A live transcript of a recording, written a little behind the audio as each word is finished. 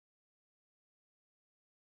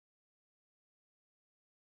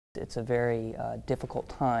It's a very difficult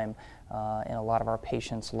time in a lot of our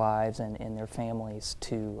patients' lives and in their families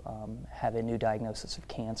to have a new diagnosis of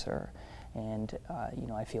cancer. And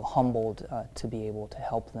I feel humbled to be able to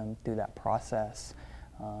help them through that process.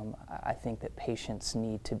 I think that patients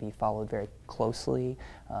need to be followed very closely,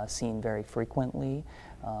 seen very frequently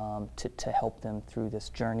to help them through this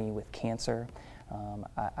journey with cancer.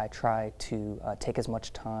 I try to take as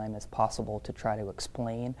much time as possible to try to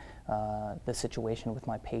explain the situation with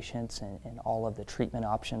my patients and all of the treatment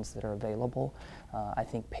options that are available. I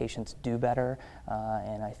think patients do better,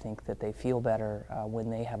 and I think that they feel better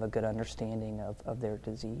when they have a good understanding of their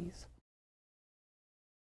disease.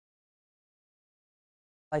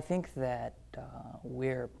 I think that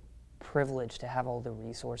we're privileged to have all the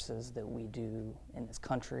resources that we do in this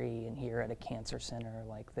country and here at a cancer center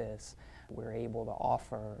like this. We're able to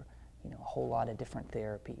offer a whole lot of different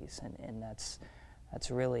therapies, and that's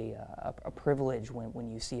really a privilege when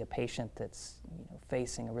you see a patient that's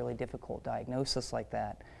facing a really difficult diagnosis like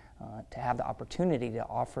that, to have the opportunity to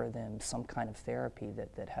offer them some kind of therapy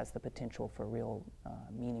that has the potential for real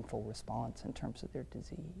meaningful response in terms of their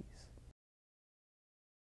disease.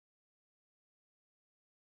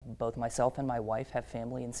 Both myself and my wife have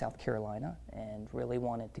family in South Carolina and really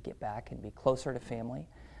wanted to get back and be closer to family,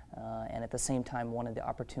 and at the same time wanted the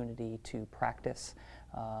opportunity to practice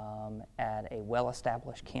at a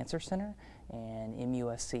well-established cancer center, and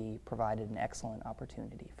MUSC provided an excellent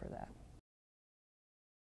opportunity for that.